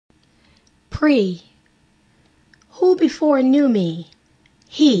Pre. Who before knew me?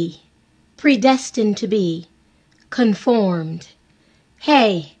 He. Predestined to be. Conformed.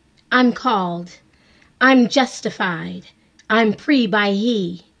 Hey, I'm called. I'm justified. I'm pre by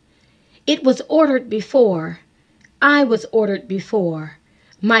he. It was ordered before. I was ordered before.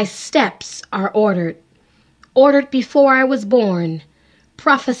 My steps are ordered. Ordered before I was born,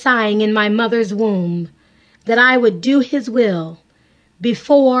 prophesying in my mother's womb that I would do his will.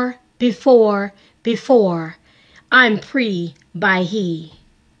 Before, I'm pre by he.